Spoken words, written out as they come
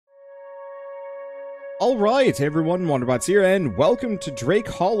Alright, everyone, Wanderbots here, and welcome to Drake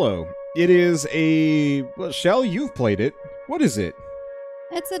Hollow. It is a... well, Chelle, you've played it. What is it?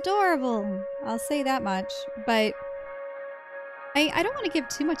 It's adorable, I'll say that much, but I don't want to give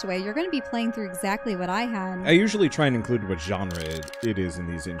too much away. You're going to be playing through exactly what I had. I usually try and include what genre it is in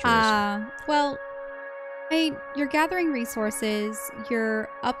these intros. Well, you're gathering resources, you're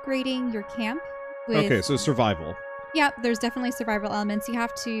upgrading your camp with... Okay, so survival. Yeah, there's definitely survival elements. You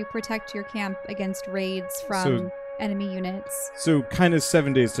have to protect your camp against raids from enemy units. So kind of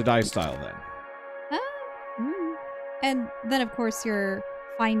 7 Days to Die style, then. And then, of course, you're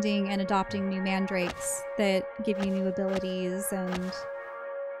finding and adopting new mandrakes that give you new abilities and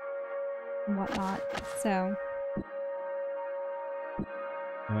whatnot. So...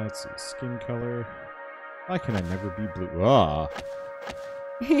 let's see, skin color. Why can I never be blue? Ah.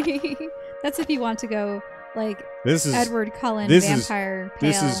 That's if you want to go... like this is Edward Cullen vampire pale.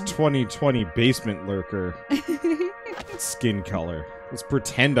 This is 2020 basement lurker skin color. Let's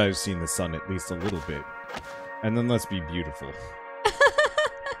pretend I've seen the sun at least a little bit. And then let's be beautiful.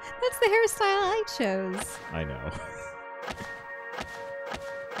 That's the hairstyle I chose. I know.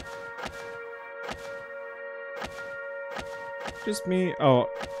 Just me? Oh,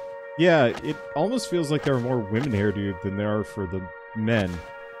 yeah, it almost feels like there are more women hairdo than there are for the men.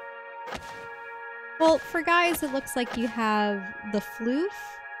 Well, for guys, it looks like you have the floof,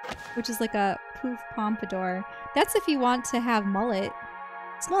 which is like a poof pompadour. That's if you want to have mullet.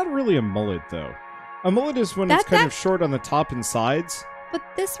 It's not really a mullet, though. A mullet is when it's kind of short on the top and sides. But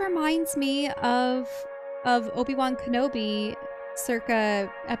this reminds me of Obi-Wan Kenobi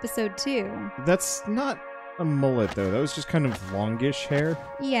circa episode 2. That's not a mullet, though. That was just kind of longish hair.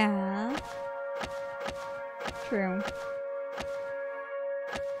 Yeah. True.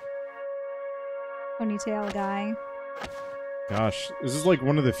 Ponytail guy. Gosh, this is like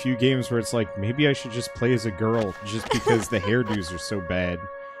one of the few games where it's like, maybe I should just play as a girl just because the hairdos are so bad.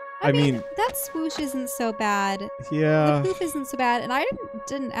 I mean, that swoosh isn't so bad. Yeah. The poof isn't so bad, and I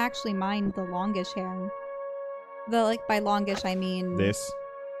didn't actually mind the longish hair. By longish, I mean... this?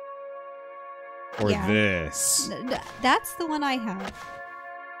 Or this? That's the one I have.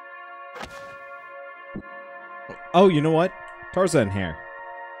 Oh, you know what? Tarzan hair.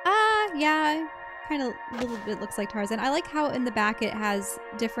 Yeah. Kind of a little bit looks like Tarzan. I like how in the back it has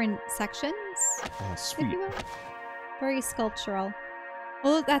different sections. Oh, sweet. If you will. Very sculptural.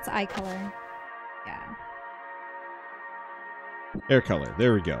 Well, that's eye color. Yeah. Hair color.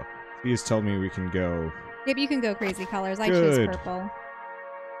 There we go. Please tell me we can go... Yep, you can go crazy colors. I chose purple.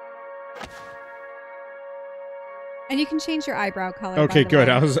 And you can change your eyebrow color. Okay, good.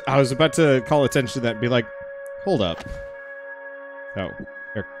 Way. I was about to call attention to that and be like, hold up. Oh.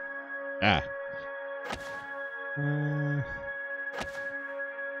 Here. Ah.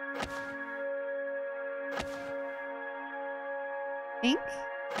 Pink?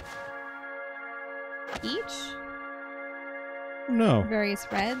 Peach? No. Various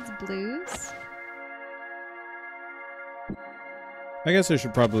reds, blues. I guess I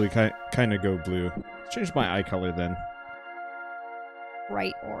should probably kind of go blue. Change my eye color then.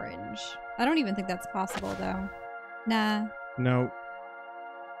 Bright orange. I don't even think that's possible though. Nah. No.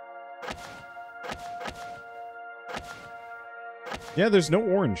 Yeah, there's no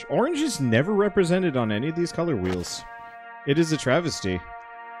orange. Orange is never represented on any of these color wheels. It is a travesty.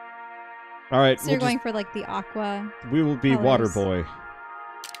 Alright, so you're going for like the aqua. We will be colors. Water Boy.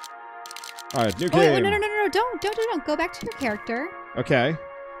 Alright, new game. Wait, no, don't. Go back to your character. Okay.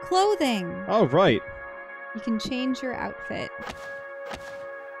 Clothing. Oh, right. You can change your outfit.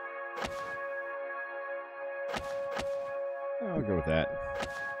 I'll go with that.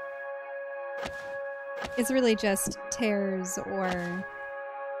 It's really just tears or...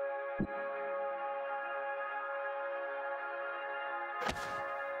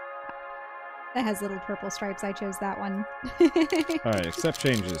 That has little purple stripes. I chose that one. Alright, accept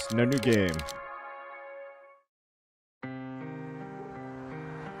changes. No new game.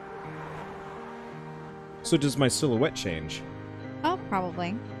 So does my silhouette change? Oh,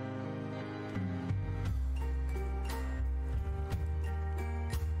 probably.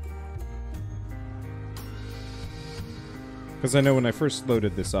 Because I know when I first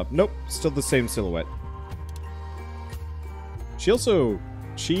loaded this up... Nope, still the same silhouette.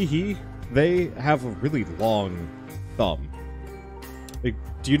 They have a really long thumb. Like,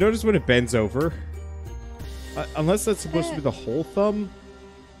 do you notice when it bends over? Unless that's supposed to be the whole thumb,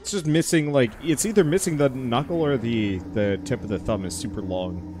 it's just missing, like, it's either missing the knuckle or the tip of the thumb is super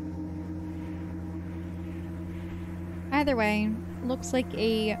long. Either way, looks like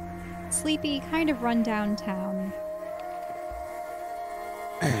a sleepy, kind of run-down town.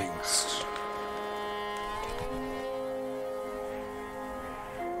 Angst.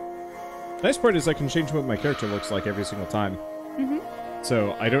 Nice part is I can change what my character looks like every single time. Mm-hmm.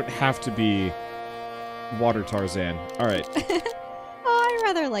 So I don't have to be Water Tarzan. Alright. Oh, I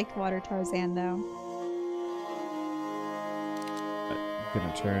rather liked Water Tarzan, though. I'm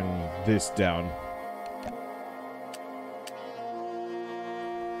gonna turn this down.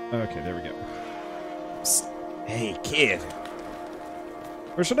 Okay, there we go. Psst. Hey, kid.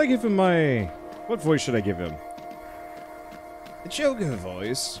 Or should I give him my... What voice should I give him? The Joker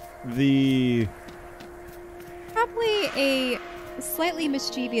voice. The... Probably a slightly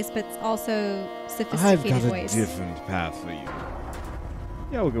mischievous but also I've sophisticated got voice. a different path for you.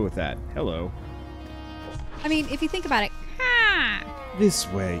 Yeah, we'll go with that. Hello. I mean, if you think about it, ha! This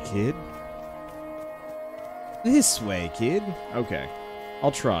way, kid. This way, kid. Okay.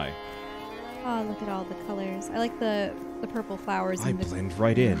 I'll try. Oh, look at all the colors. I like the purple flowers. I and the... blend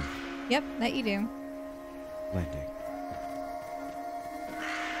right in. Yep, that you do. Blending.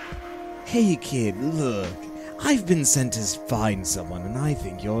 Hey kid, look. I've been sent to find someone and I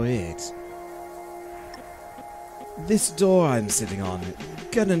think you're it. This door I'm sitting on,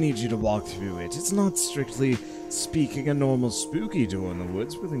 gonna need you to walk through it. It's not strictly speaking a normal spooky door in the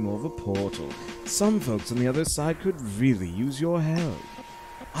woods, really more of a portal. Some folks on the other side could really use your help.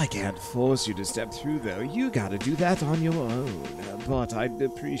 I can't force you to step through though, you gotta do that on your own. But I'd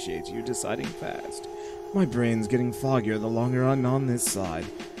appreciate you deciding fast. My brain's getting foggier the longer I'm on this side.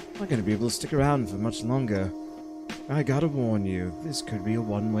 I'm not gonna be able to stick around for much longer. I gotta warn you, this could be a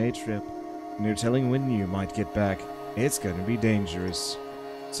one-way trip. No telling when you might get back. It's gonna be dangerous.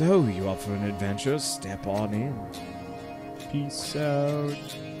 So, you up for an adventure? Step on in. Peace out.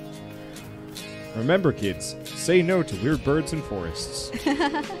 Remember, kids, say no to weird birds and forests.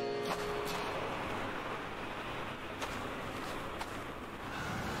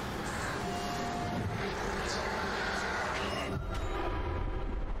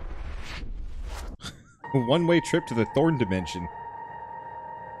 A one-way trip to the Thorn Dimension.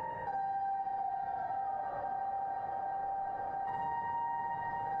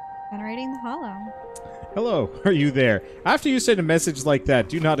 Generating the hollow. Hello, are you there? After you send a message like that,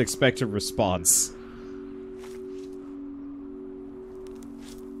 do not expect a response.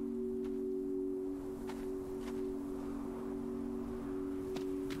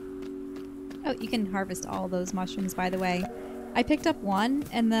 Oh, you can harvest all those mushrooms, by the way. I picked up one,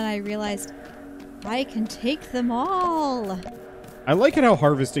 and then I realized I can take them all. I like it how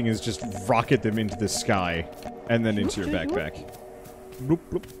harvesting is just rocket them into the sky and then into your backpack. Bloop,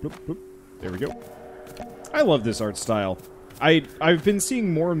 bloop, bloop, bloop. There we go. I love this art style. I've been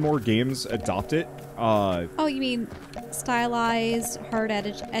seeing more and more games adopt it. Oh, you mean stylized, hard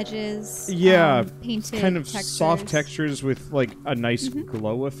edges? Yeah, painted kind of textures. soft textures with like a nice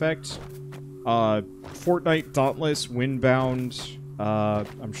glow effect. Fortnite, Dauntless, Windbound.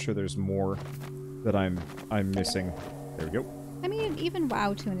 I'm sure there's more that I'm missing. There we go. I mean, even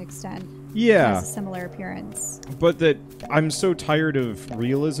WoW to an extent. Yeah, Has a similar appearance. but that I'm so tired of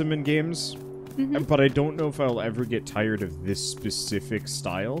realism in games. But I don't know if I'll ever get tired of this specific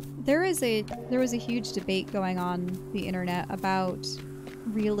style. There was a huge debate going on the internet about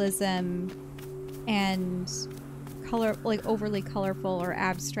realism and color, like overly colorful or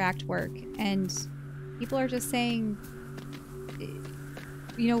abstract work, and people are just saying,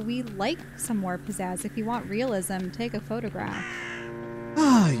 you know, we like some more pizzazz. If you want realism, take a photograph.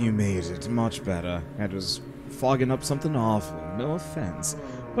 Ah, you made it much better. I was fogging up something awful, no offense.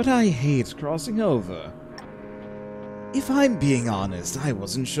 But I hate crossing over. If I'm being honest, I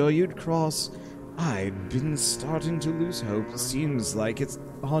wasn't sure you'd cross. I'd been starting to lose hope. Seems like it's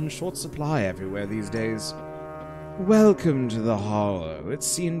on short supply everywhere these days. Welcome to the Hollow. It's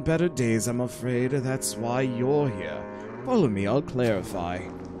seen better days, I'm afraid. That's why you're here. Follow me, I'll clarify.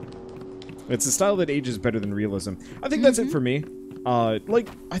 It's a style that ages better than realism. I think that's it for me. Like,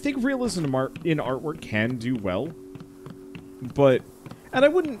 I think realism in artwork can do well. But... And I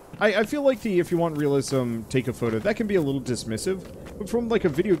wouldn't... I feel like if you want realism, take a photo. That can be a little dismissive. But from, like, a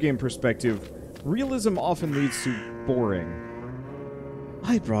video game perspective, realism often leads to boring.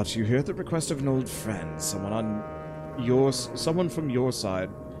 I brought you here at the request of an old friend. Someone from your side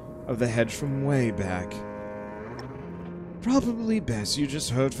of the hedge from way back. Probably best you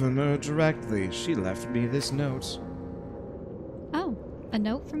just heard from her directly. She left me this note. Oh, a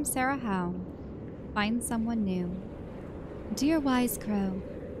note from Sarah Howe. Find someone new. Dear Wise Crow,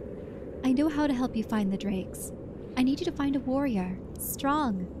 I know how to help you find the Drakes. I need you to find a warrior,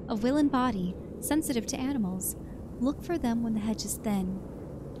 strong, of will and body, sensitive to animals. Look for them when the hedge is thin.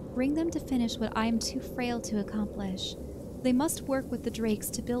 Bring them to finish what I am too frail to accomplish. They must work with the Drakes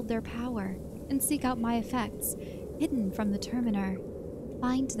to build their power, and seek out my effects, hidden from the Terminer.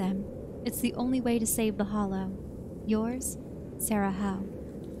 Find them, It's the only way to save the Hollow. Yours, Sarah Howe.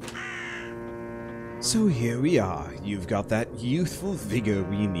 So here we are. You've got that youthful vigor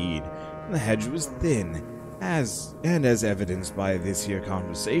we need. The hedge was thin, as evidenced by this here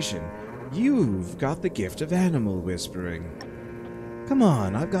conversation. You've got the gift of animal whispering. Come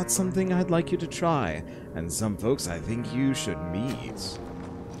on, I've got something I'd like you to try, and some folks I think you should meet.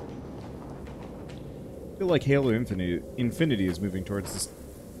 I feel like Halo Infinity is moving towards this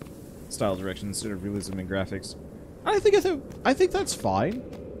style direction instead of realism and graphics. I think that's fine,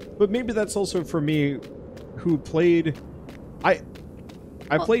 but maybe that's also for me, who played. I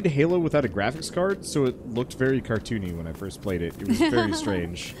played Halo without a graphics card, so it looked very cartoony when I first played it. It was very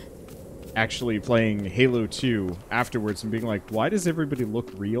strange. Actually playing Halo 2 afterwards and being like, why does everybody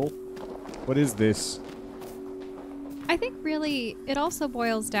look real? What is this? I think really it also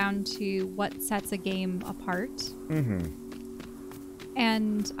boils down to what sets a game apart. Mm-hmm.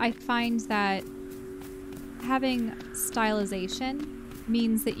 And I find that having stylization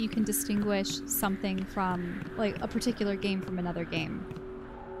means that you can distinguish something from, like, a particular game from another game.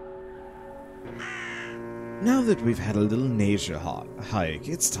 Now that we've had a little nature hike,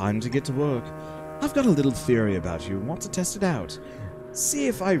 it's time to get to work. I've got a little theory about you and want to test it out. See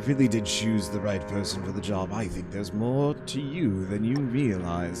if I really did choose the right person for the job. I think there's more to you than you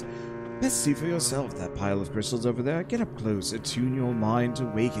realize. Best see for yourself that pile of crystals over there. Get up close, attune your mind to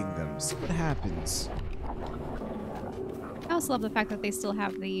waking them. See what happens. I also love the fact that they still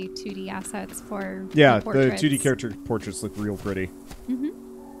have the 2D assets for The 2D portraits. character portraits look real pretty. Mm-hmm.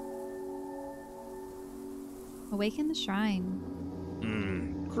 Awaken the shrine.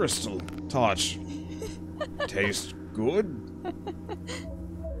 Crystal touch. Taste good?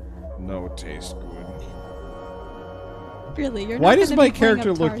 No taste good. Really, you're Why not does gonna my be playing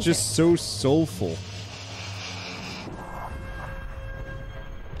character up look Target. just so soulful?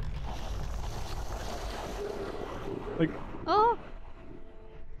 Like, Oh!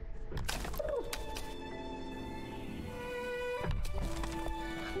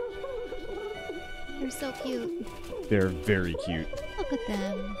 They're so cute. they're very cute. Look at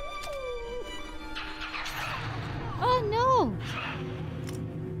them. Oh no!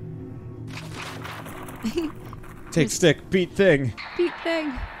 Take stick, beat thing. Beat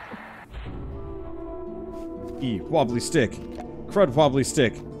thing. E, wobbly stick. Crud wobbly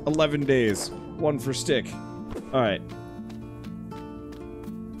stick. 11 days. 1 for stick. Alright.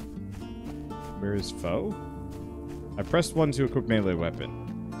 Where is foe? I pressed 1 to equip melee weapon.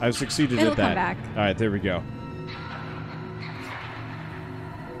 I've succeeded It'll at that. come back. Alright, there we go.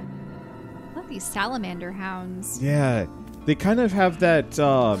 Look at these salamander hounds. Yeah, they kind of have that,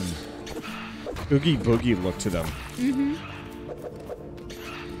 Oogie Boogie look to them. Mm-hmm.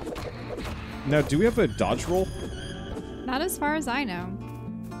 Now, do we have a dodge roll? Not as far as I know.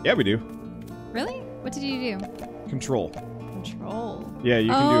 Yeah, we do. Really? What did you do? Control. Control. Yeah,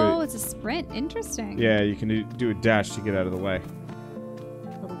 you can Oh, do it. it's a sprint. Interesting. Yeah, you can do a dash to get out of the way.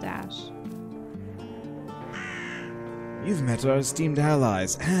 Little dash. You've met our esteemed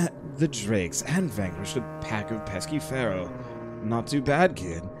allies, the Drakes, and vanquished a pack of pesky pharaoh. Not too bad,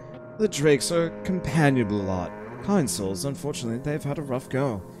 kid. The Drakes are a companionable lot. Kind souls, unfortunately, they've had a rough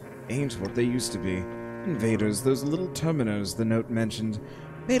go. Ain't what they used to be. Invaders, those little terminers the note mentioned,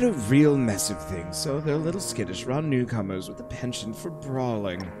 made a real mess of things, so they're a little skittish around newcomers with a penchant for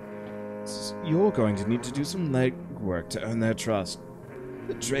brawling. You're going to need to do some legwork to earn their trust.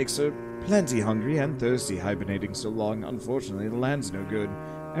 The Drakes are plenty hungry and thirsty, hibernating so long. Unfortunately, the land's no good.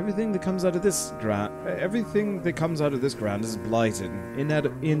 Everything that comes out of this ground is blighted,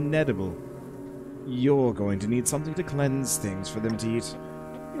 inedible. You're going to need something to cleanse things for them to eat.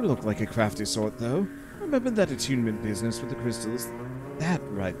 You look like a crafty sort, though. Remember that attunement business with the crystals? That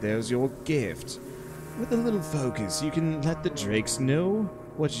right there's your gift. With a little focus, you can let the Drakes know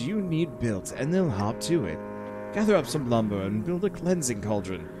what you need built, and they'll hop to it. Gather up some lumber and build a cleansing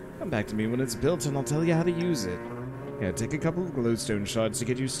cauldron. Come back to me when it's built and I'll tell you how to use it. Yeah, take a couple of glowstone shards to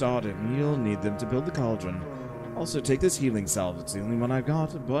get you started, and you'll need them to build the cauldron. Also, take this healing salve. It's the only one I've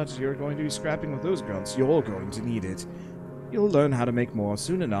got, but you're going to be scrapping with those grunts. You're going to need it. You'll learn how to make more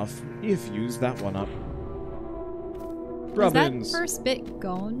soon enough if you use that one up. Was that Rubbins. first bit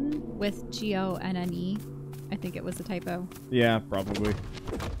gone with G-O-N-N-E? I think it was a typo. Yeah, probably.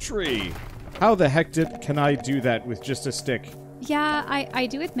 Tree. How the heck can I do that with just a stick? Yeah, I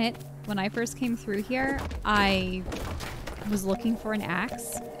do admit, when I first came through here, I was looking for an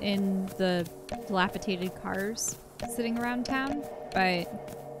axe in the dilapidated cars sitting around town,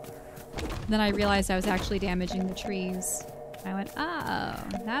 but then I realized I was actually damaging the trees. I went, oh,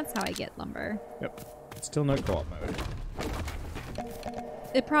 that's how I get lumber. Yep. Still no co-op mode.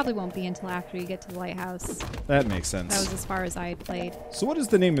 It probably won't be until after you get to the lighthouse. That makes sense. That was as far as I had played. So what is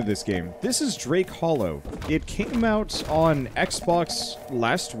the name of this game? This is Drake Hollow. It came out on Xbox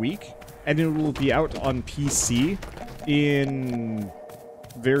last week, and it will be out on PC in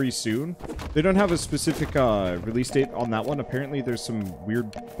very soon. They don't have a specific release date on that one. Apparently there's some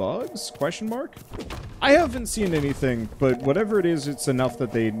weird bugs, question mark? I haven't seen anything, but whatever it is, it's enough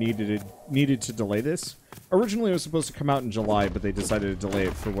that they needed to delay this. Originally it was supposed to come out in July, but they decided to delay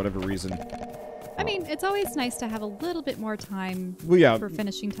it for whatever reason. I mean, it's always nice to have a little bit more time for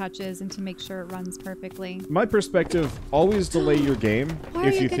finishing touches and to make sure it runs perfectly. My perspective, always delay your game Why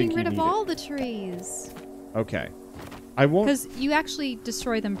if are you you think you getting rid of need all it. the trees? Okay. I won't... Because you actually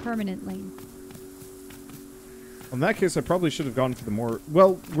destroy them permanently. In that case, I probably should have gone for the more...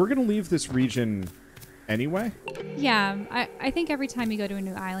 Well, we're going to leave this region anyway. Yeah, I think every time you go to a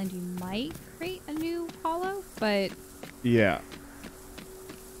new island, you might create a new hollow, but... Yeah.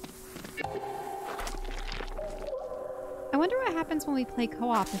 I wonder what happens when we play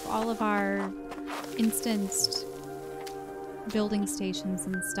co-op if all of our instanced building stations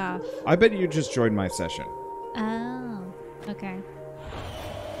and stuff... I bet you just joined my session. Oh, okay.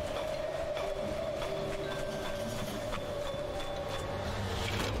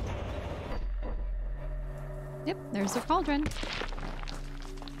 Yep, there's the cauldron.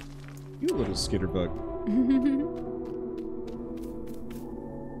 You little skitterbug.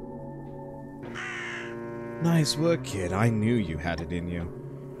 Nice work, kid. I knew you had it in you.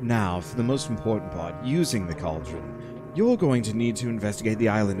 Now, for the most important part, using the cauldron. You're going to need to investigate the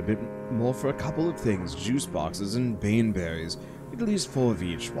island a bit more for a couple of things. Juice boxes and baneberries. At least 4 of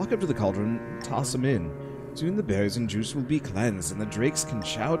each. Walk up to the cauldron and toss them in. Soon the berries and juice will be cleansed and the drakes can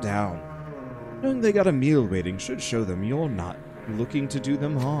chow down. Knowing they got a meal waiting should show them you're not looking to do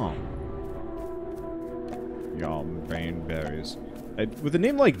them harm. Yum, baneberries. With a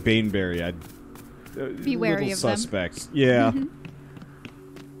name like Baneberry, I'd... Be wary little of suspect. Yeah.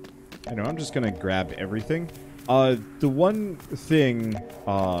 I know, I'm just gonna grab everything. The one thing,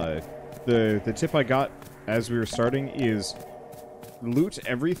 the tip I got as we were starting is loot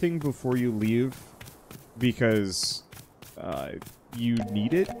everything before you leave because you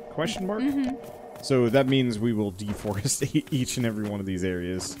need it, question mark? So that means we will deforest each and every one of these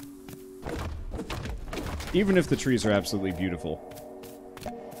areas. Even if the trees are absolutely beautiful.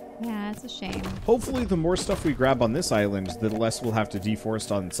 Yeah, it's a shame. Hopefully the more stuff we grab on this island, the less we'll have to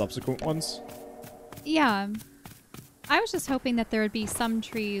deforest on subsequent ones. Yeah. I was just hoping that there would be some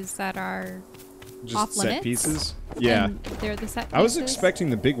trees that are Just off set limits. pieces. Yeah. And they're the set pieces. I was expecting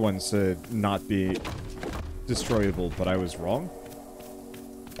the big ones to not be destroyable, but I was wrong.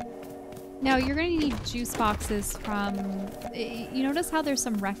 No, you're going to need juice boxes from... You notice how there's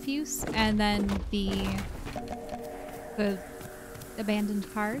some refuse and then the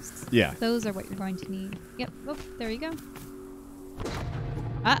abandoned cars? Yeah. Those are what you're going to need. Yep. Oh, there you go.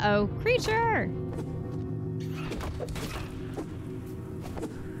 Uh-oh. Creature!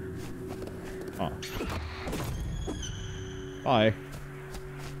 Oh. Bye.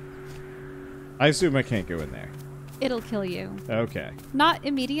 I assume I can't go in there. It'll kill you. Okay. Not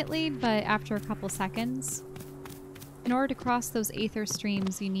immediately, but after a couple seconds. In order to cross those aether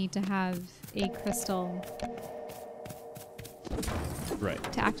streams, you need to have a crystal Right.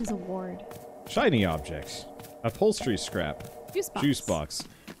 to act as a ward. Shiny objects. Upholstery scrap. Juice box. Juice box.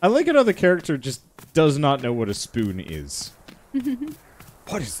 I like it how the character just does not know what a spoon is.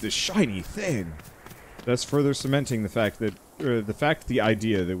 What is this shiny thing? That's further cementing the fact that, the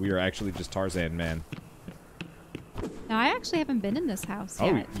idea that we are actually just Tarzan Man. Now, I actually haven't been in this house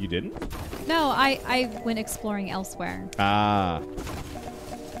Oh, yet. you didn't? No, I went exploring elsewhere. Ah.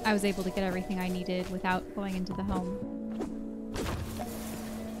 I was able to get everything I needed without going into the home.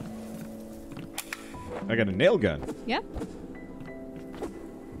 I got a nail gun. Yep.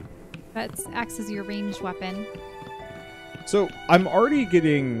 That acts as your ranged weapon. So, I'm already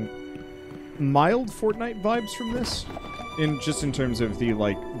getting mild Fortnite vibes from this. In terms of the,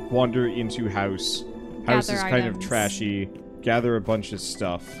 like, wander into house. House Gather is kind of items. trashy. Gather a bunch of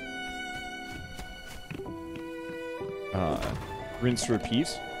stuff. Rinse,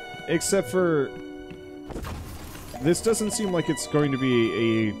 repeat. Except for... This doesn't seem like it's going to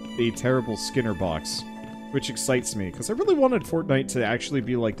be a terrible Skinner box. Which excites me, because I really wanted Fortnite to actually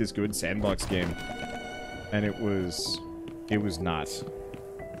be like this good sandbox game. And it was not.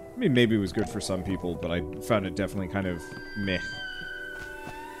 I mean, maybe it was good for some people, but I found it definitely kind of meh.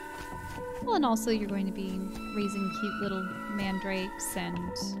 Well, and also you're going to be raising cute little mandrakes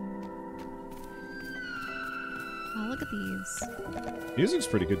and... Oh, look at these. Music's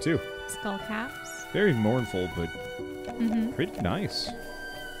pretty good, too. Skull caps. Very mournful, but Pretty nice.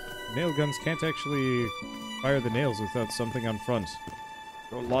 Nail guns can't actually fire the nails without something on front.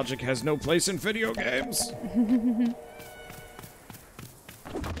 Your logic has no place in video games.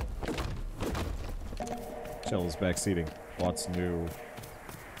 Chelle's backseating. What's new?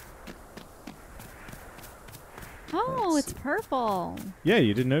 Oh, it's purple. Yeah,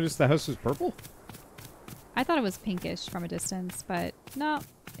 you didn't notice the house was purple? I thought it was pinkish from a distance, but no,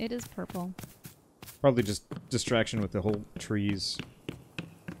 it is purple. Probably just distraction with the whole trees.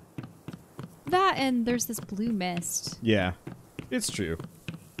 That and there's this blue mist. Yeah, it's true.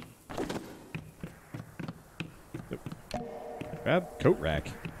 Grab coat rack.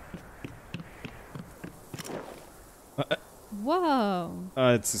 Whoa.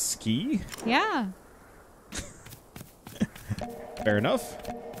 It's a ski? Yeah. Fair enough.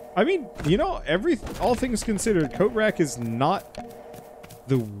 I mean, you know, all things considered, coat rack is not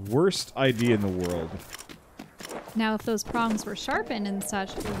the worst idea in the world. Now, if those prongs were sharpened and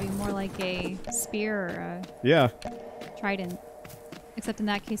such, it would be more like a spear or a Yeah. trident. Except in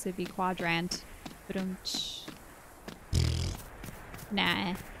that case, it'd be quadrant. Ba-dum-tsh.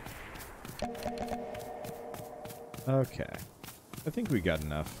 Nah. Okay. I think we got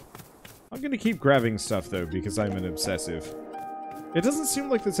enough. I'm gonna keep grabbing stuff, though, because I'm an obsessive. It doesn't seem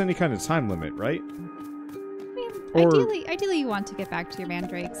like there's any kind of time limit, right? I mean, Or- ideally you want to get back to your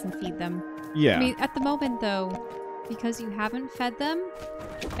mandrakes and feed them. Yeah. I mean, at the moment, though, because you haven't fed them,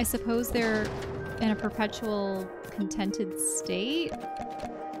 I suppose they're in a perpetual contented state.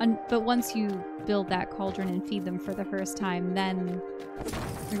 But once you build that cauldron and feed them for the first time, then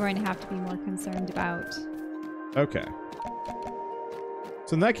you're going to have to be more concerned about... Okay.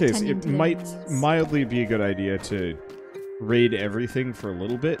 So in that case, Tending it to their might needs. mildly be a good idea to raid everything for a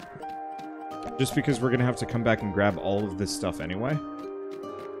little bit. Just because we're gonna have to come back and grab all of this stuff anyway.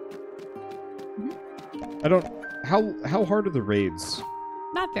 I don't... How hard are the raids?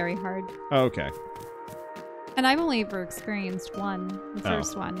 Not very hard. Oh, okay. And I've only ever experienced one, the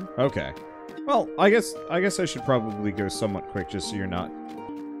first one. Okay. Well, I guess I should probably go somewhat quick just so you're not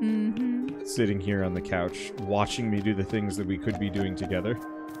sitting here on the couch watching me do the things that we could be doing together.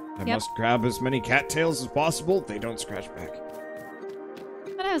 I Yep. must grab as many cattails as possible. They don't scratch back.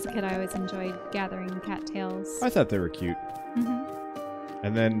 When I was a kid, I always enjoyed gathering cattails. I thought they were cute.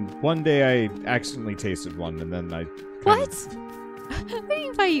 And then one day I accidentally tasted one, and then I... What? What do you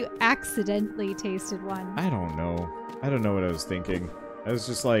mean by you accidentally tasted one? I don't know. I don't know what I was thinking. I was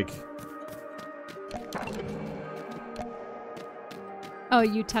just like... Oh,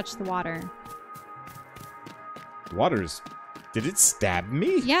 you touched the water. Waters... Did it stab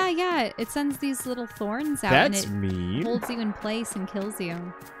me? Yeah. It sends these little thorns out That's and it mean. holds you in place and kills you.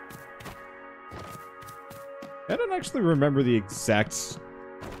 I don't actually remember the exact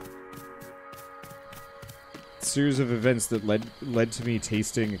series of events that led to me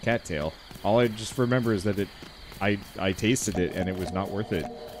tasting a cattail. All I just remember is that I tasted it and it was not worth it.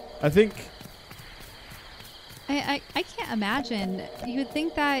 I think... I can't imagine. You would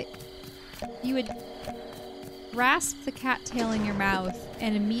think that you would grasp the cattail in your mouth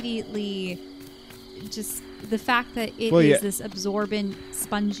and immediately just the fact that it is this absorbent,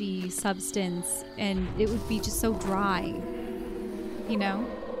 spongy substance, and it would be just so dry. You know?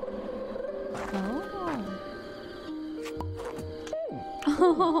 Oh.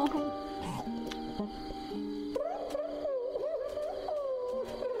 Oh.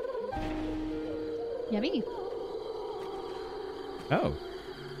 Yummy. Oh.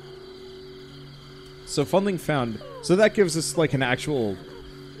 So funneling found. So that gives us like an actual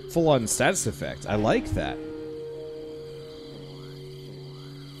full-on status effect. I like that.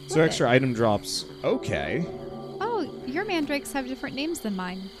 So Okay. extra item drops. Okay. Oh, your mandrakes have different names than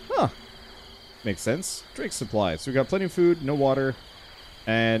mine. Huh. Makes sense. Drake supply. So we got plenty of food, no water,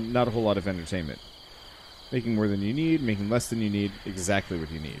 and not a whole lot of entertainment. Making more than you need, making less than you need, exactly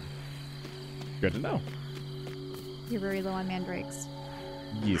what you need. Good to know. You're very low on mandrakes.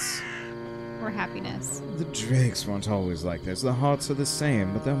 Yes. Or happiness. The drakes weren't always like this. Their hearts are the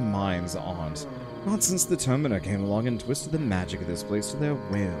same, but their minds aren't. Not since the Terminator came along and twisted the magic of this place to their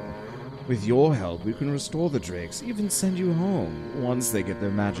will. With your help, we can restore the drakes, even send you home, once they get their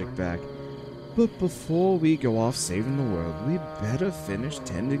magic back. But before we go off saving the world, we better finish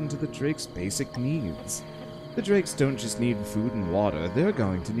tending to the drakes' basic needs. The drakes don't just need food and water, they're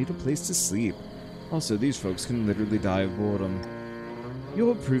going to need a place to sleep. Also, these folks can literally die of boredom.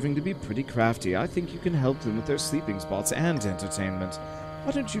 You're proving to be pretty crafty. I think you can help them with their sleeping spots and entertainment.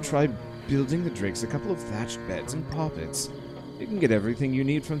 Why don't you try building the drakes a couple of thatched beds and poppets? You can get everything you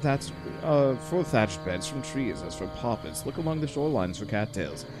need from for thatched beds from trees. As for poppets, look along the shorelines for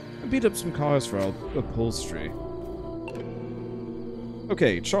cattails, and beat up some cars for upholstery.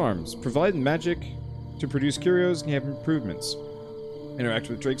 Okay, charms. Provide magic to produce curios and have improvements. Interact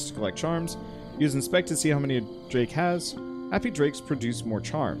with drakes to collect charms. Use inspect to see how many a drake has. Happy drakes produce more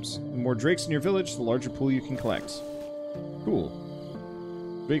charms. The more drakes in your village, the larger pool you can collect.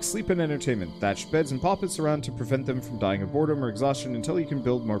 Cool. Drakes sleep in entertainment. Thatched beds and poppets around to prevent them from dying of boredom or exhaustion until you can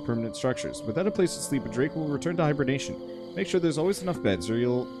build more permanent structures. Without a place to sleep, a drake will return to hibernation. Make sure there's always enough beds or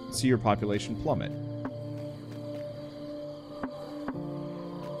you'll see your population plummet.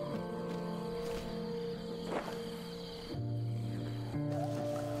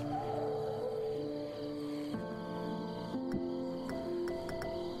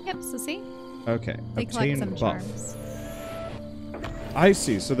 Yep, so see? Okay. They collect some buff. charms. I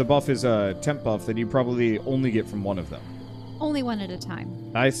see. So the buff is a temp buff that you probably only get from one of them. Only one at a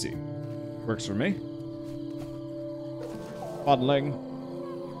time. I see. Works for me. Bottling.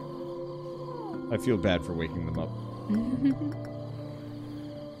 I feel bad for waking them up.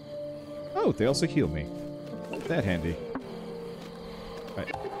 Oh, they also heal me. That handy.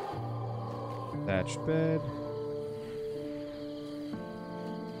 Right. Thatched bed.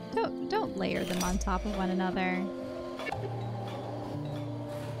 Don't layer them on top of one another.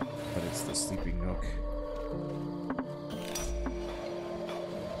 But it's the sleeping nook.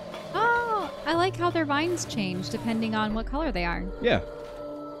 Oh, I like how their vines change depending on what color they are. Yeah.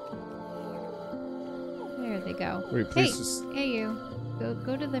 There they go. Wait, Hey, please just... hey you.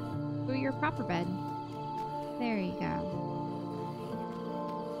 Go to your proper bed. There you go.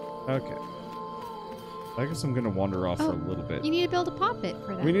 Okay. I guess I'm gonna wander off for a little bit. You need to build a poppet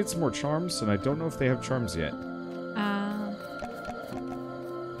for that. We need some more charms, and I don't know if they have charms yet.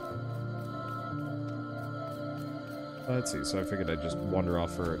 Let's see, so I figured I'd just wander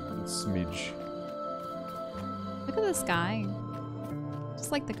off for a smidge. Look at the sky.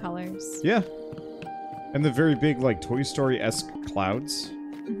 Just like the colors. Yeah. And the very big, like, Toy Story-esque clouds.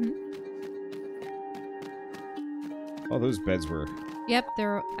 Mm-hmm. Oh, those beds were... Yep,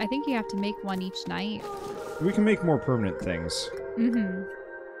 I think you have to make one each night. We can make more permanent things. Mm-hmm.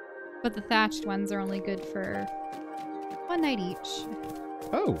 But the thatched ones are only good for one night each.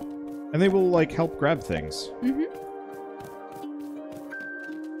 Oh. And they will, like, help grab things. Mm-hmm.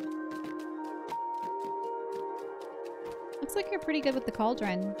 Looks like you're pretty good with the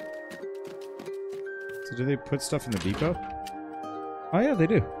cauldron. So do they put stuff in the depot? Oh, yeah, they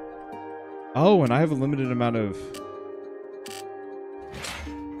do. Oh, and I have a limited amount of...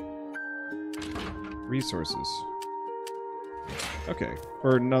 resources. Okay.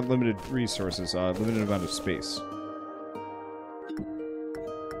 Or not limited resources, limited amount of space.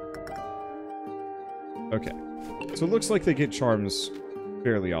 Okay. So it looks like they get charms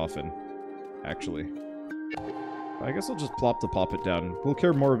fairly often, actually. I guess I'll just plop the poppet down. We'll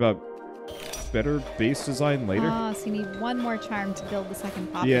care more about better base design later. Ah, so you need one more charm to build the second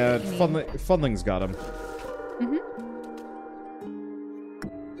poppet. Yeah, Funling's got him. Mm-hmm.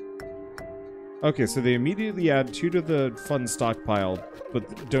 Okay, so they immediately add 2 to the fun stockpile,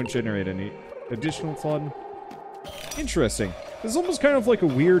 but don't generate any additional fun. Interesting. This is almost kind of like a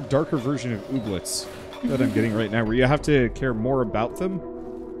weird, darker version of Ooblets that I'm getting right now, where you have to care more about them.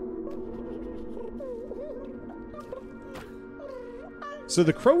 So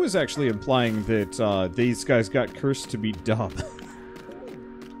the crow is actually implying that these guys got cursed to be dumb.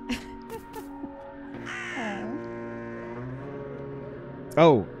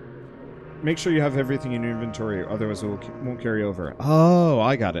 Oh. Make sure you have everything in your inventory, otherwise it won't carry over. Oh,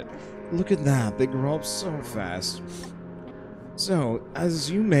 I got it. Look at that, they grow up so fast. So, as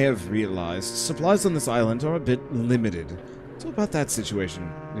you may have realized, supplies on this island are a bit limited. So about that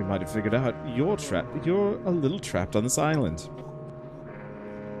situation, you might have figured out you're a little trapped on this island.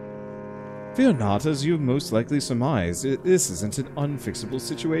 Fear not, as you most likely surmised, this isn't an unfixable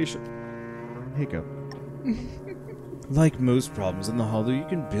situation. Hiccup. Like most problems in the Hollow, you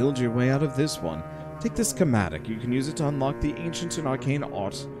can build your way out of this one. Take this schematic. You can use it to unlock the ancient and arcane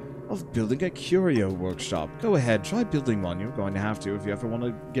art of building a curio workshop. Go ahead, try building one. You're going to have to if you ever want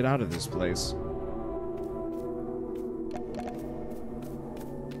to get out of this place.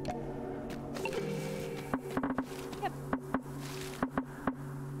 Yep.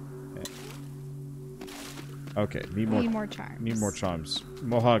 Okay, need more charms. Need more charms.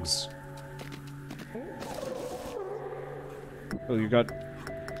 More hugs. Oh, you got...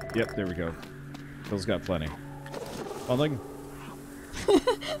 Yep, there we go. Bill's got plenty. Funling?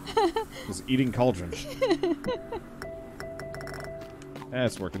 Is eating cauldron.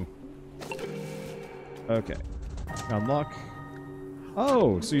 That's working. Okay. Unlock.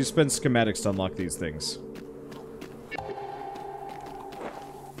 Oh, so you spend schematics to unlock these things.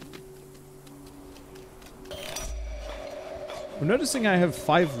 I'm noticing I have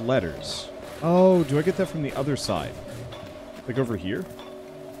 5 letters. Oh, do I get that from the other side? Like over here?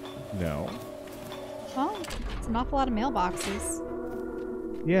 No. Well, it's an awful lot of mailboxes.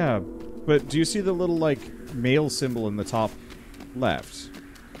 Yeah, but do you see the little, like, mail symbol in the top left?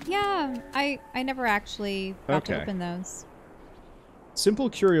 Yeah, I never actually got to Okay. open those. Simple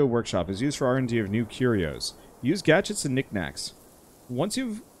Curio Workshop is used for R&D of new curios. Use gadgets and knickknacks. Once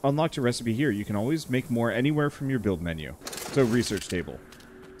you've unlocked a recipe here, you can always make more anywhere from your build menu. So, research table.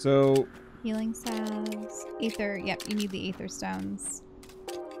 So... Healing salves. Ether. Yep, you need the ether stones.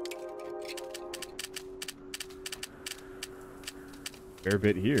 Fair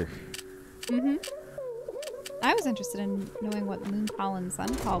bit here. Mm-hmm. I was interested in knowing what moon call and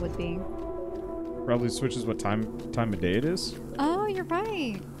sun call would be. Probably switches what time of day it is. Oh, you're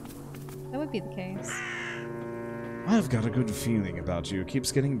right. That would be the case. I've got a good feeling about you. It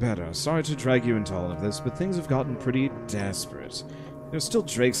keeps getting better. Sorry to drag you into all of this, but things have gotten pretty desperate. There's still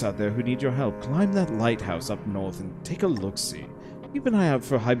drakes out there who need your help. Climb that lighthouse up north and take a look-see. Keep an eye out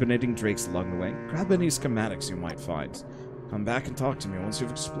for hibernating drakes along the way. Grab any schematics you might find. Come back and talk to me once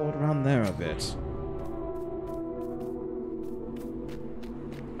you've explored around there a bit.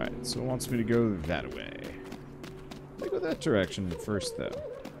 Alright, so it wants me to go that way. I'll go that direction first, though.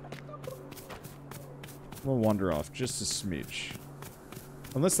 We'll wander off just a smidge.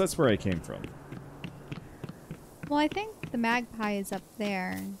 Unless that's where I came from. Well, I think the magpie is up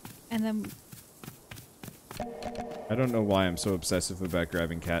there. And then... I don't know why I'm so obsessive about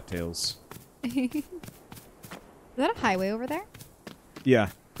grabbing cattails. Is that a highway over there? Yeah,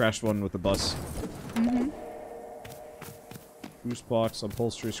 crashed one with the bus. Mm-hmm. Goose box,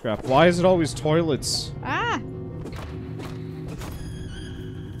 upholstery scrap. Why is it always toilets? Ah!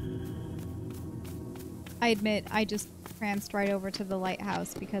 I admit, I just pranced right over to the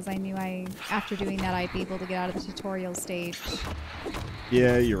lighthouse because I knew after doing that, I'd be able to get out of the tutorial stage.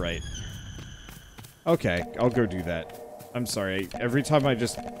 Yeah, you're right. Okay, I'll go do that. I'm sorry. Every time I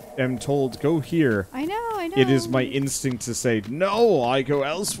just am told, go here, I know. it is my instinct to say, no, I go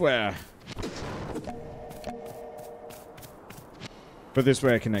elsewhere. But this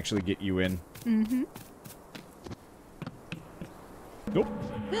way I can actually get you in. Mm-hmm. Nope.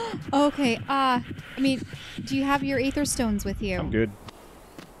 Okay, I mean, do you have your aether stones with you? I'm good.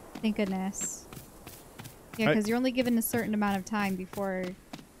 Thank goodness. Yeah, because you're only given a certain amount of time before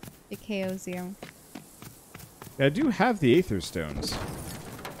it KOs you. I do have the Aether Stones.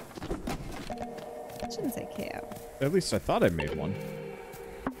 I shouldn't say KO. At least I thought I made one.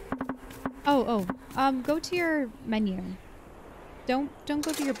 Go to your menu. Don't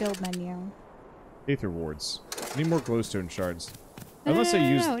go to your build menu. Aether Wards. I need more glowstone shards. No, Unless I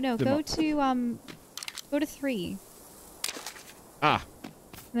use no. them Go to 3. Ah.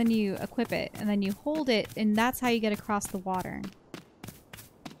 And then you equip it, and then you hold it, and that's how you get across the water.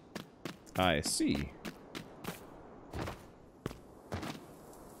 I see.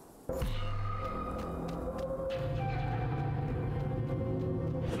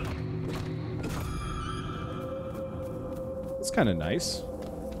 That's kind of nice.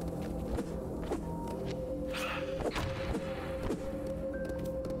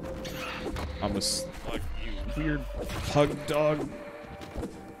 I'm a slug, you weird pug dog.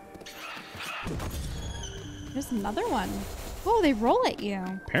 There's another one. Oh, they roll at you.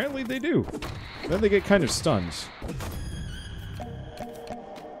 Apparently they do. Then they get kind of stunned.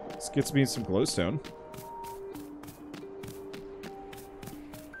 This gets me some glowstone.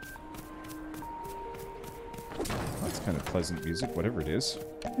 That's kind of pleasant music, whatever it is.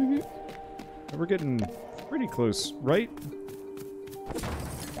 Mm-hmm. And we're getting pretty close, right?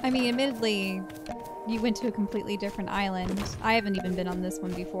 I mean, admittedly, you went to a completely different island. I haven't even been on this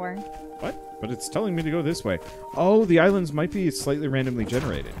one before. What? But it's telling me to go this way. Oh, the islands might be slightly randomly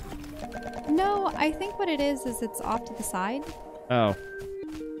generated. No, I think what it is it's off to the side. Oh.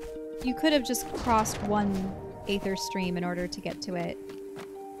 You could have just crossed one aether stream in order to get to it.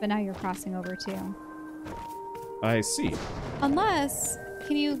 But now you're crossing over too. I see. Unless,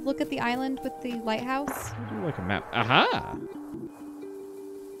 can you look at the island with the lighthouse? I do like a map. Aha!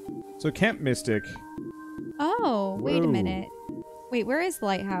 So Camp Mystic. Oh, wait a Whoa. minute. Wait, where is the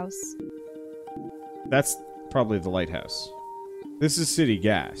lighthouse? That's probably the lighthouse. This is City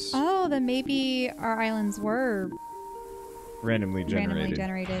Gas. Oh, then maybe our islands were Randomly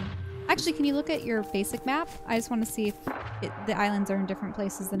generated. Actually, can you look at your basic map? I just want to see if the islands are in different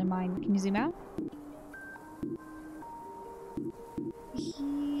places than in mine. Can you zoom out?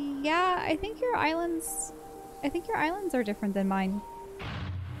 Yeah, I think your islands are different than mine.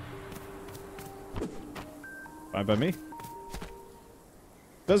 Fine by me.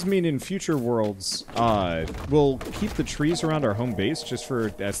 Does mean in future worlds, we'll keep the trees around our home base just for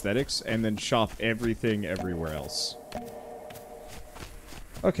aesthetics, and then shop everything everywhere else.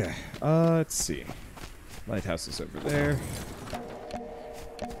 Okay, let's see. Lighthouse is over there.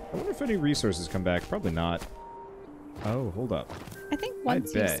 I wonder if any resources come back. Probably not. Oh, hold up. I think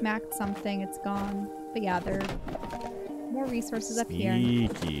once you smacked something, it's gone. But yeah, there are more resources up here.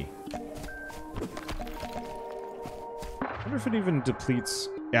 Sneaky. I wonder if it even depletes...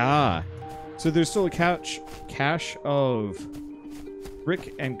 Ah! So there's still a cache of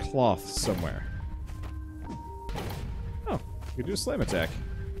brick and cloth somewhere. Oh, you can do a slam attack.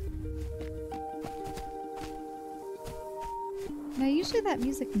 Now, usually that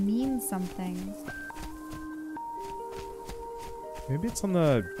music means something. Maybe it's on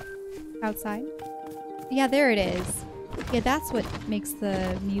the... Outside? Yeah, there it is. Yeah, that's what makes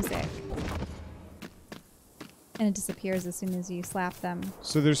the music. And it disappears as soon as you slap them.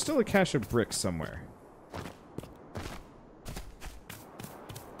 So there's still a cache of bricks somewhere.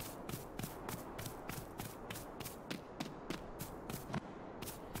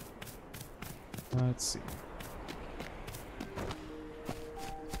 Let's see.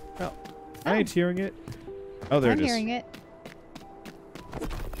 Well, I ain't hearing it. Oh, there it is. I'm hearing it.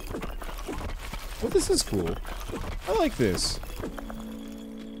 Well, this is cool. I like this.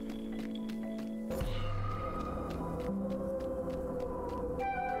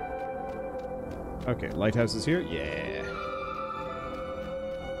 Okay, lighthouse is here. Yeah.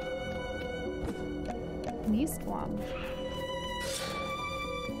 Knee squam.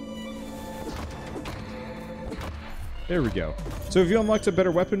 There we go. So have you unlocked a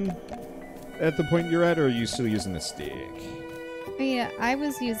better weapon at the point you're at, or are you still using the stick? Yeah, I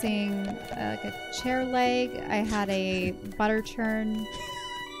was using like a chair leg. I had a butter churn.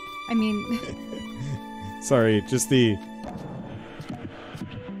 I mean... Sorry, just the...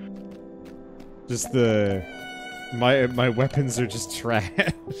 My weapons are just trash.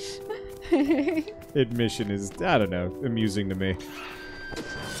 Admission is, I don't know, amusing to me.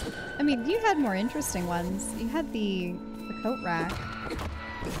 I mean, you had more interesting ones. You had the coat rack.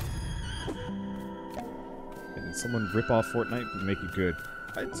 And did someone rip off Fortnite but make it good?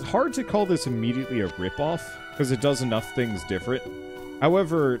 It's hard to call this immediately a rip-off, because it does enough things different.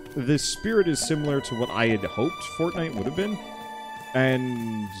 However, the spirit is similar to what I had hoped Fortnite would have been,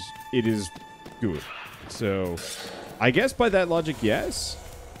 and it is good. So, I guess by that logic, yes.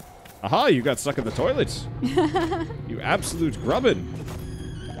 Aha, you got stuck in the toilet. You absolute grubbin.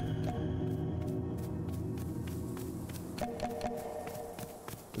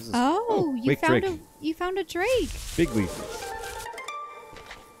 Oh, you found a drake. Big leaf.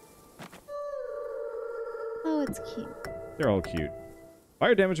 Oh, it's cute. They're all cute.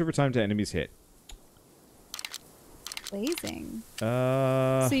 Fire damage over time to enemies hit. Blazing.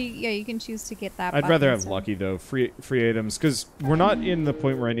 So you can choose to get that. I'd rather have lucky though, free items, because we're not in the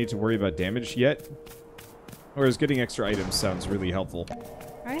point where I need to worry about damage yet. Whereas getting extra items sounds really helpful.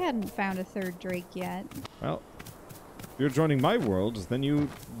 I hadn't found a third drake yet. Well, if you're joining my world, then you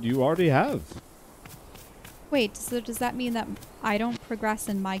already have. Wait, so does that mean that I don't progress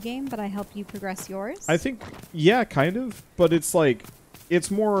in my game, but I help you progress yours? I think, yeah, kind of, but it's like, it's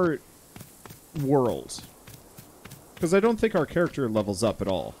more world. Because I don't think our character levels up at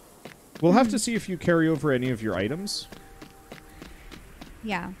all. We'll have to see if you carry over any of your items.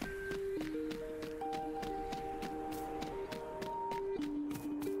 Yeah.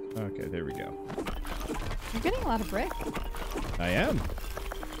 Okay, there we go. You're getting a lot of brick. I am.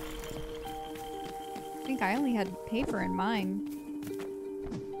 I think I only had paper in mine.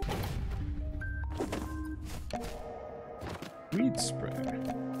 Weed spray.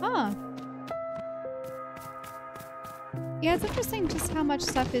 Huh. Yeah, it's interesting just how much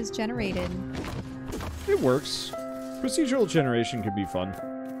stuff is generated. It works. Procedural generation can be fun.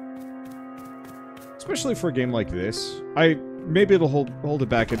 Especially for a game like this. Maybe it'll hold it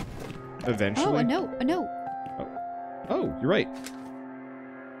back eventually. Oh, a note. Oh, you're right.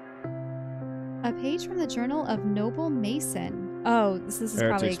 A page from the Journal of Noble Mason. Oh, this is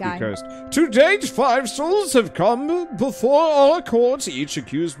probably a guy. Coast. To date, 5 souls have come before our court, each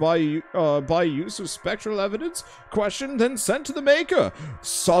accused by use of spectral evidence, questioned, then sent to the Maker.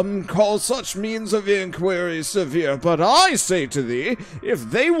 Some call such means of inquiry severe, but I say to thee,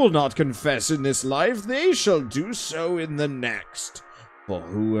 if they will not confess in this life, they shall do so in the next. For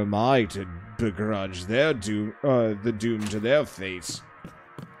who am I to begrudge their doom, the doom to their fate?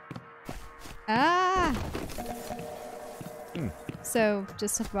 Ah! So,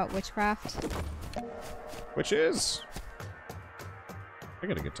 just talk about witchcraft. Which is... I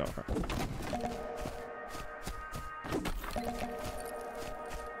got a guitar.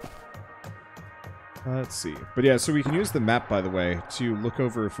 Let's see. But yeah, so we can use the map, by the way, to look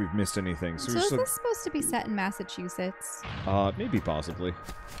over if we've missed anything. So, So is this supposed to be set in Massachusetts? maybe possibly.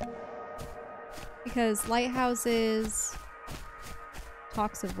 Because lighthouses,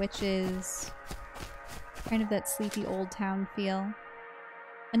 talks of witches, kind of that sleepy old town feel.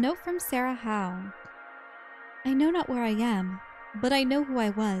 A note from Sarah Howe. I know not where I am, but I know who I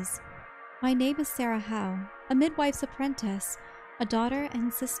was. My name is Sarah Howe, a midwife's apprentice, a daughter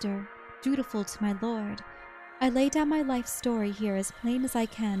and sister, dutiful to my lord. I lay down my life story here as plain as I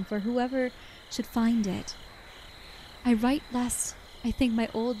can for whoever should find it. I write lest I think my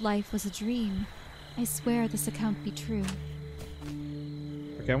old life was a dream. I swear this account be true.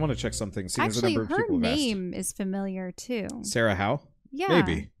 Okay, I want to check something. Seeing as a Actually, number of her people have asked. name is familiar too. Sarah Howe? Yeah.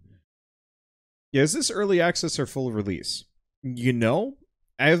 Maybe. Yeah, is this early access or full release? You know,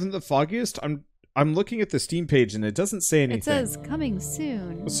 I haven't the foggiest. I'm looking at the Steam page and it doesn't say anything. It says coming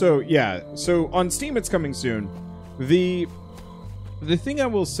soon. So yeah, so on Steam it's coming soon. The thing I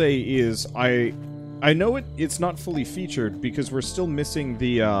will say is I know it's not fully featured because we're still missing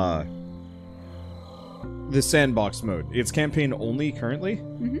the sandbox mode. It's campaign only currently,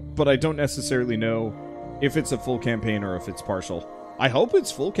 but I don't necessarily know if it's a full campaign or if it's partial. I hope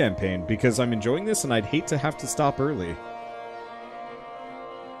it's full campaign because I'm enjoying this and I'd hate to have to stop early.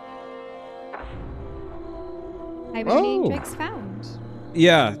 Hibernating drakes found.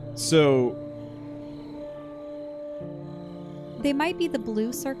 Yeah, so They might be the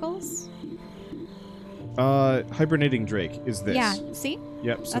blue circles. hibernating drake is this. Yeah, see?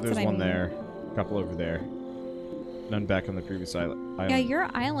 Yep, so That's there's what I one mean. there, a couple over there. None back on the previous island. Yeah, your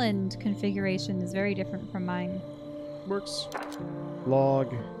island configuration is very different from mine. Works.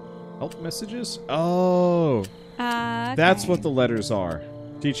 Log. Help messages? Oh! That's Okay. what the letters are.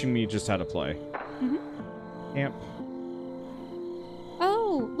 Teaching me just how to play. Amp.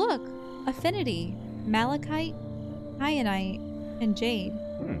 Oh, look! Affinity. Malachite, kyanite, and jade.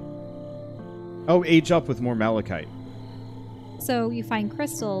 Oh, age up with more malachite. So you find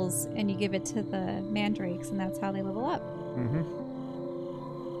crystals and you give it to the mandrakes, and that's how they level up.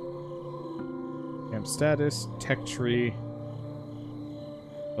 Amp status. Tech tree.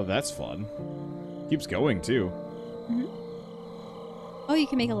 Oh, that's fun. Keeps going, too. Oh, you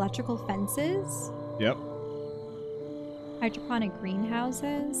can make electrical fences, Yep. hydroponic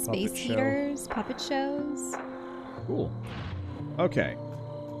greenhouses, space Puppet show. heaters, puppet shows. Cool. Okay.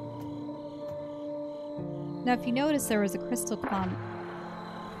 Now, if you notice, there was a crystal clump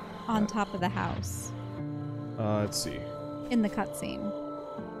on top of the house Let's see. in the cutscene.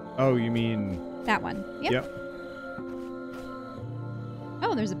 Oh, you mean... That one. Yep.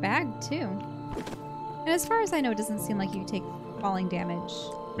 Oh, there's a bag, too. And as far as I know, it doesn't seem like you take falling damage.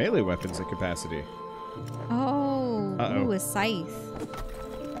 Melee weapons at capacity. Oh, Uh-oh. ooh, a scythe.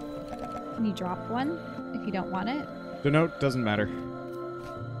 Can you drop one if you don't want it? Denote doesn't matter.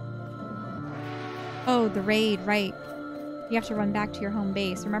 Oh, the raid, right. You have to run back to your home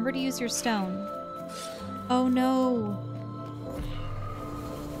base. Remember to use your stone. Oh, no.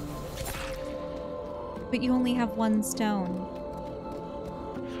 But you only have one stone.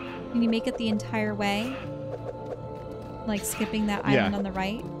 Can you make it the entire way? Like skipping that island on the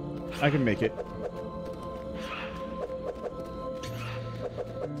right? I can make it.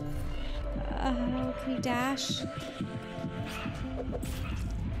 Can you dash?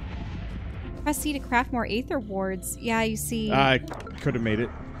 Press C to craft more Aether wards. Yeah, you see. I could have made it.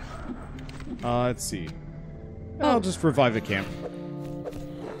 Let's see. I'll just revive a camp.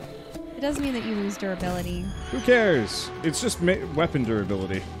 It does mean that you lose durability. Who cares? It's just weapon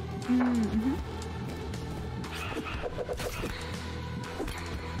durability.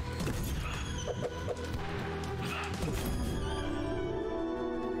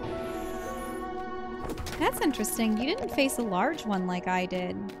 That's interesting. You didn't face a large one like I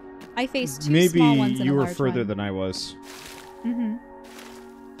did. I faced two Maybe small ones and you a were large further one. than I was.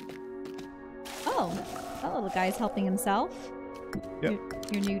 Oh, that little guy's helping himself. Yep.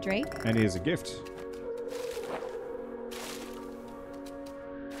 Your new Drake. And he has a gift.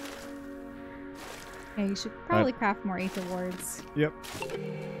 Yeah, you should probably craft more Aether wards. Yep.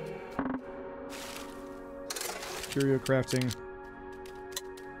 Curio crafting.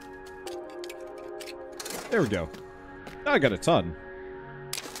 There we go. I got a ton.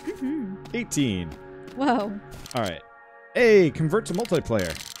 18. Whoa. Alright. Hey, convert to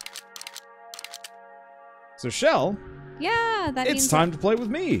multiplayer. So, Chelle, Yeah, that means it's time to play with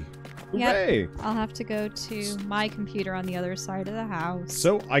me. Yep. Hooray! I'll have to go to my computer on the other side of the house.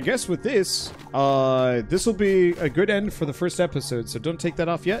 So, I guess with this, this will be a good end for the first episode, so don't take that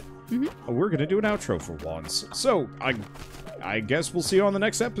off yet. we're gonna do an outro for once. So I guess we'll see you on the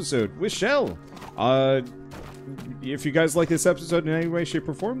next episode with Chelle. If you guys like this episode in any way, shape,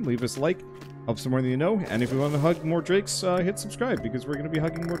 or form, leave us a like. Helps more than you know. And if you want to hug more drakes, hit subscribe because we're gonna be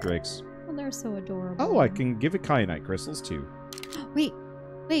hugging more drakes. Well, they're so adorable. Oh, I can give it kyanite crystals too. Wait,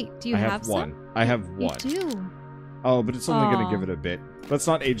 do you have one? some? I have one. You do. Oh, but it's only going Aw. to give it a bit. Let's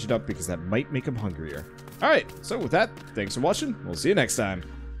not age it up because that might make him hungrier. Alright, so with that, thanks for watching. We'll see you next time.